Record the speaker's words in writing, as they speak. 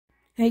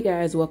Hey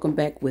guys, welcome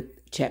back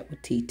with Chat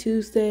with T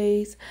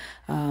Tuesdays,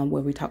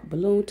 where we talk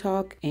balloon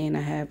talk, and I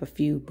have a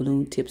few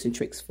balloon tips and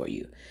tricks for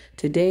you.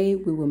 Today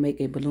we will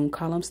make a balloon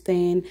column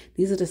stand.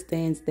 These are the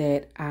stands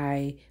that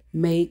I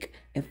make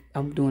if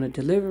I'm doing a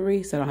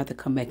delivery, so I don't have to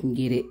come back and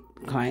get it.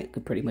 The client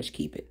could pretty much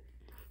keep it.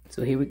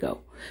 So here we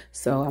go.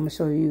 So I'm gonna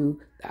show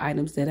you the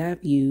items that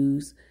I've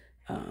used.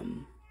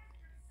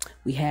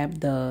 We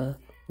have the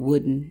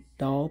wooden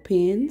doll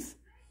pins.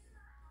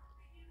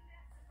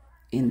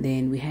 And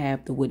then we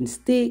have the wooden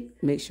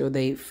stick. Make sure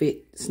they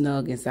fit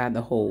snug inside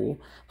the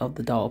hole of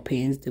the doll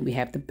pins. Then we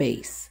have the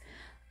base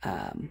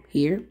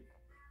here.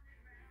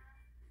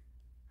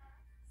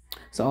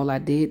 So all I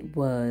did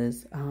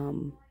was,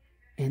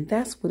 and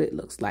that's what it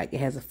looks like. It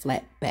has a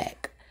flat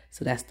back.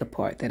 So that's the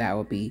part that I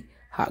will be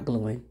hot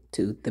gluing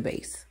to the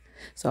base.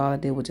 So all I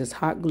did was just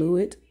hot glue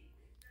it.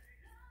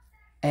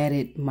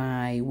 Added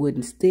my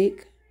wooden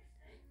stick.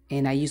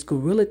 And I used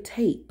Gorilla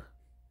Tape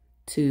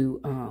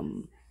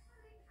to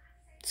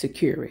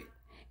secure it,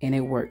 and it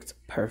works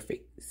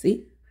perfect.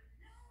 See,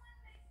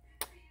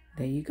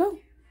 there you go,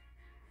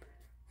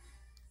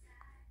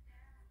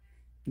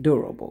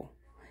 durable.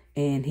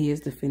 And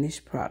here's the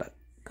finished product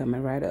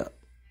coming right up.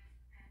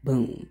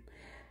 Boom.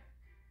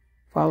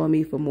 Follow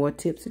me for more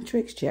tips and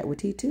tricks. Chat with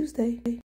T Tuesday.